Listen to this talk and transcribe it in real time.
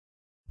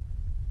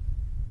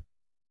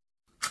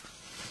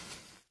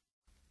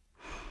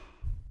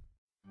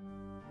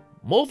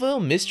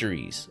Moville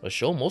Mysteries, a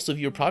show most of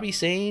you are probably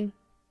saying,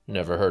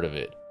 never heard of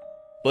it.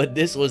 But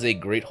this was a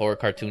great horror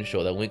cartoon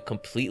show that went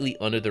completely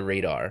under the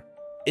radar.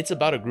 It's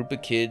about a group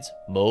of kids,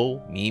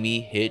 Mo, Mimi,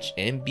 Hitch,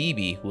 and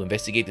Bibi, who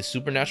investigate the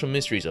supernatural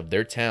mysteries of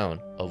their town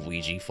of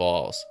Ouigee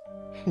Falls.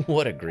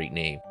 What a great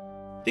name.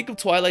 Think of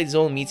Twilight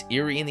Zone meets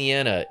Erie,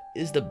 Indiana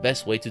is the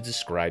best way to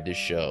describe this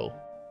show.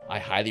 I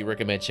highly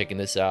recommend checking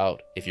this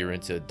out if you're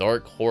into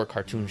dark horror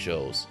cartoon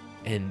shows,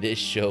 and this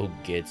show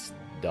gets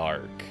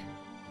dark.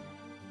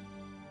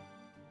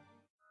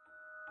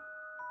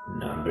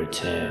 Number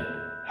 10.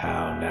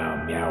 How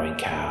Now Meowing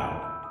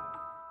Cow.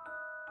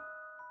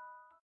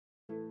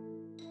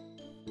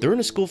 During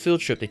a school field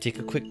trip, they take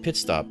a quick pit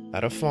stop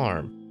at a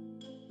farm.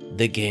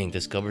 The gang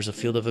discovers a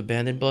field of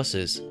abandoned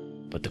buses,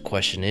 but the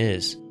question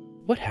is,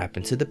 what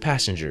happened to the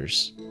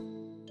passengers?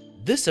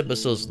 This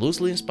episode is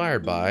loosely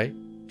inspired by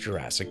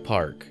Jurassic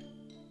Park.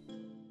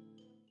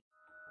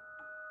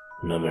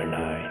 Number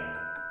 9.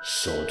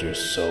 Soldier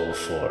Soul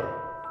 4.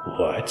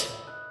 What?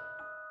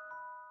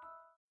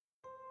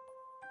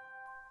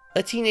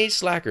 A teenage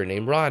slacker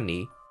named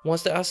Rodney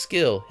wants to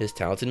outskill his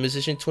talented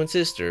musician twin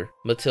sister,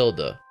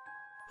 Matilda,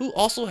 who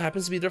also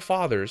happens to be their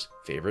father's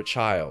favorite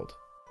child.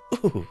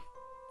 Ooh,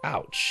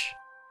 ouch.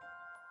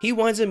 He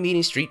winds up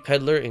meeting street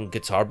peddler and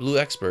guitar blue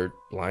expert,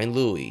 Blind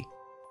Louie.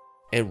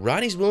 And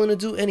Rodney's willing to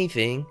do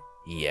anything,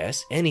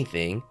 yes,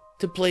 anything,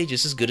 to play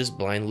just as good as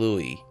Blind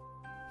Louie.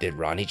 Did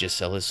Rodney just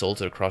sell his soul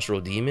to the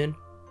Crossroad Demon?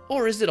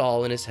 Or is it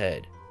all in his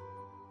head?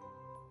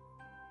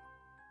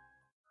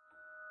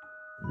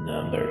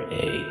 Number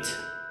 8.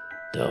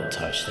 Don't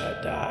touch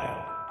that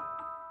dial.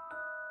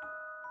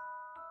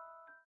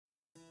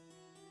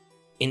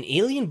 An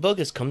alien bug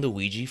has come to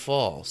Ouigee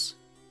Falls.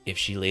 If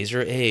she lays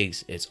her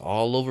eggs, it's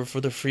all over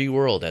for the free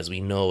world as we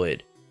know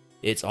it.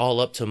 It's all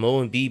up to Mo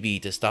and Bibi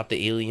to stop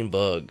the alien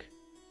bug.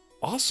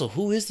 Also,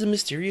 who is the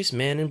mysterious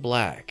man in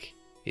black?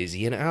 Is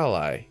he an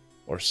ally,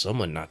 or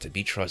someone not to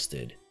be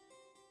trusted?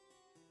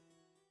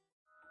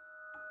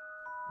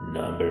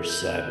 Number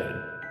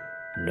 7.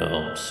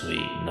 Gnome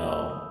Sweet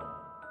Gnome.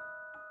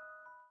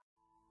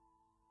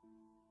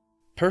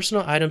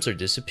 Personal items are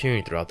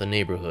disappearing throughout the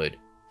neighborhood.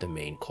 The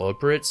main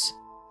culprits?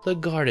 The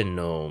garden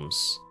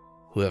gnomes,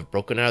 who have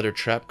broken out of their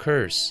trap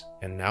curse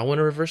and now want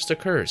to reverse the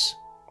curse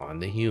on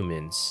the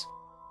humans.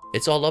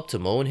 It's all up to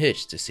Mo and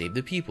Hitch to save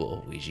the people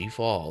of Ouigee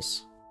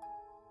Falls.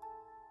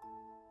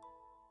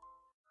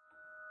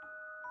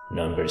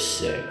 Number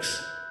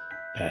 6.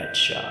 Pet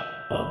Shop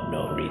of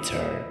No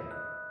Return.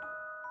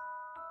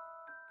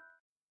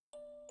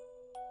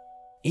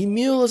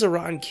 Emil is a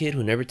rotten kid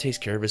who never takes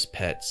care of his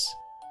pets.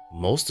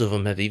 Most of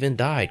them have even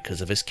died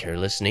because of his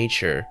careless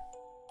nature.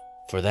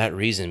 For that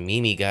reason,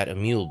 Mimi got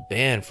Emil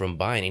banned from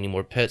buying any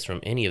more pets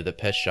from any of the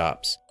pet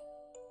shops.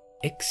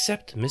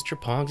 Except Mr.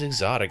 Pong's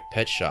exotic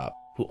pet shop,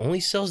 who only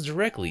sells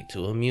directly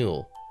to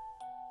Emil.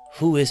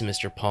 Who is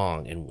Mr.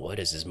 Pong and what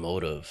is his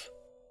motive?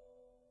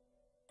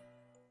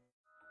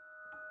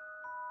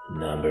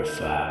 Number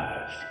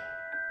 5.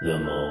 The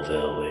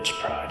Moville Witch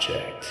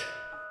Project.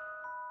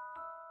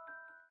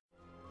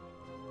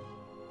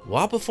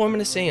 While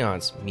performing a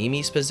seance, Mimi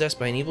is possessed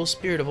by an evil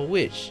spirit of a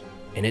witch,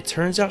 and it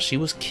turns out she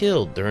was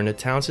killed during the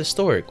town's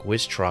historic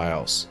witch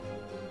trials.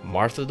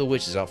 Martha the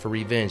witch is out for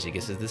revenge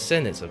against the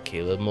descendants of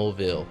Caleb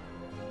Moville.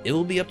 It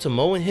will be up to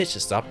Mo and Hitch to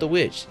stop the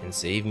witch and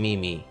save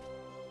Mimi.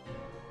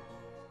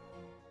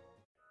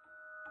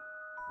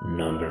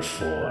 Number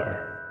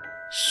 4.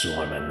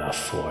 Swarm Enough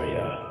For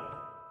Ya.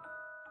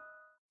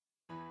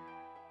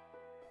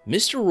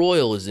 Mr.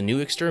 Royal is the new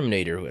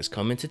exterminator who has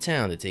come into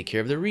town to take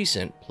care of the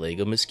recent plague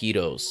of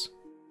mosquitoes.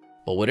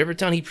 But whatever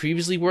town he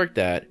previously worked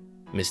at,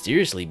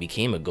 mysteriously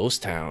became a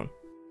ghost town.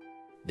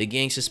 The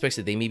gang suspects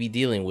that they may be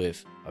dealing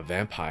with a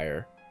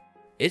vampire.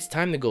 It's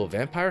time to go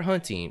vampire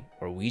hunting,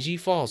 or Ouigee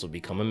Falls will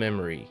become a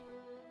memory.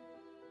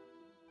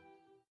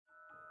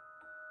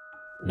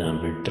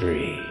 Number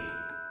 3.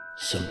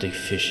 Something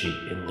fishy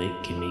in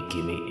Lake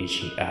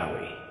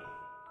Gimmie-Gimmie-Itchy-Owie.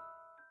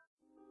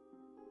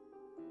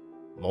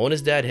 Mo and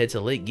his dad head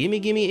to Lake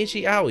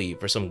Gimmie-Gimmie-Itchy-Owie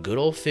for some good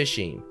old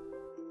fishing.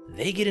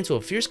 They get into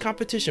a fierce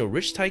competition with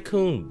rich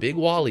tycoon Big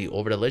Wally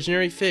over the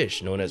legendary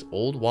fish known as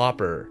Old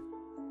Whopper.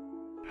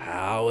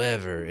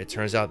 However, it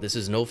turns out this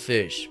is no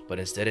fish, but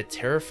instead a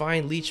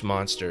terrifying leech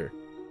monster,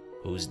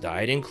 whose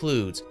diet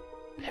includes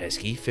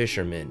pesky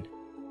fishermen.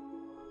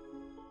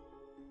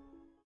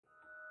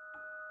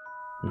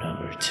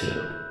 Number 2.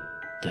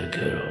 The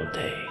Good Old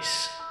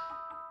Days.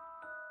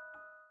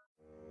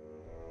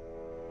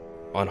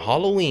 On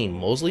Halloween,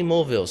 Mosley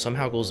Moville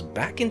somehow goes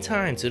back in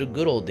time to the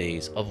good old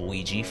days of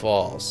Ouigee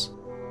Falls.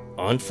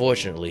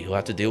 Unfortunately, he'll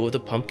have to deal with a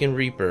Pumpkin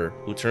Reaper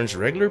who turns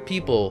regular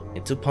people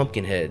into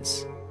pumpkin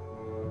heads.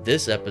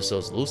 This episode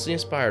is loosely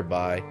inspired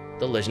by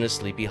The Legend of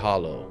Sleepy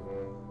Hollow.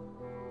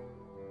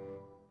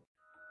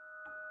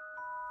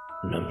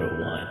 Number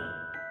 1.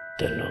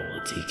 The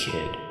Novelty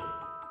Kid.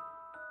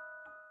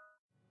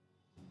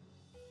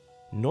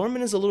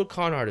 Norman is a little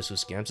con artist who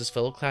scams his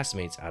fellow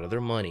classmates out of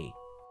their money.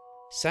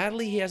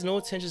 Sadly, he has no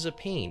intentions of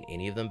paying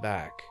any of them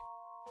back.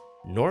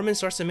 Norman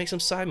starts to make some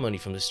side money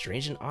from the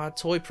strange and odd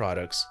toy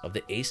products of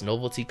the Ace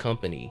Novelty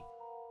Company.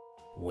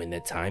 When the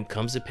time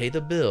comes to pay the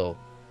bill,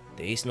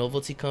 the Ace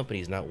Novelty Company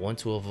is not one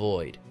to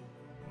avoid.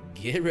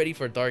 Get ready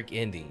for a dark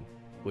ending,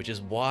 which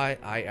is why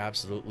I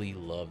absolutely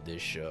love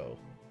this show.